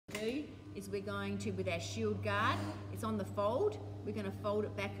is we're going to, with our shield guard, it's on the fold, we're going to fold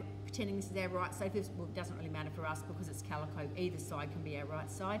it back pretending this is our right side. Well, it doesn't really matter for us because it's calico, either side can be our right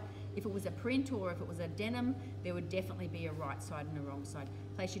side. If it was a print or if it was a denim, there would definitely be a right side and a wrong side.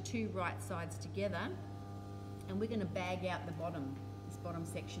 Place your two right sides together and we're going to bag out the bottom, this bottom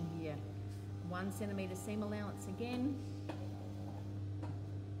section here. 1 centimetre seam allowance again.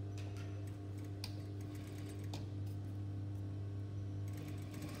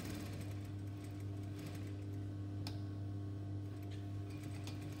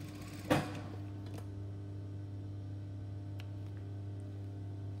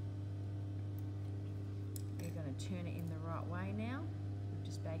 Turn it in the right way now. We've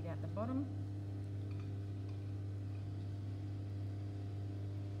just bagged out the bottom.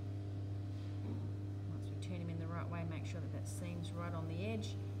 Once we turn him in the right way, make sure that that seam's right on the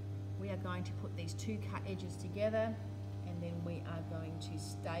edge. We are going to put these two cut edges together and then we are going to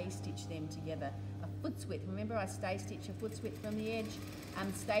stay stitch them together. A foot's width. Remember, I stay stitch a foot's width from the edge.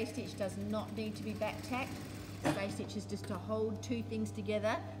 Stay stitch does not need to be back tacked. Stay stitch is just to hold two things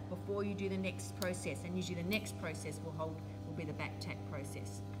together before you do the next process, and usually the next process will be the back tack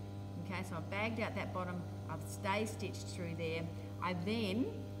process. Okay, so I've bagged out that bottom, I've stay stitched through there. I then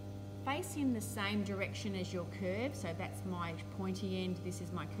face in the same direction as your curve, so that's my pointy end, this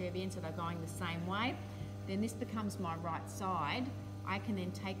is my curvy end, so they're going the same way. Then this becomes my right side. I can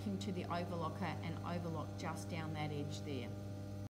then take him to the overlocker and overlock just down that edge there.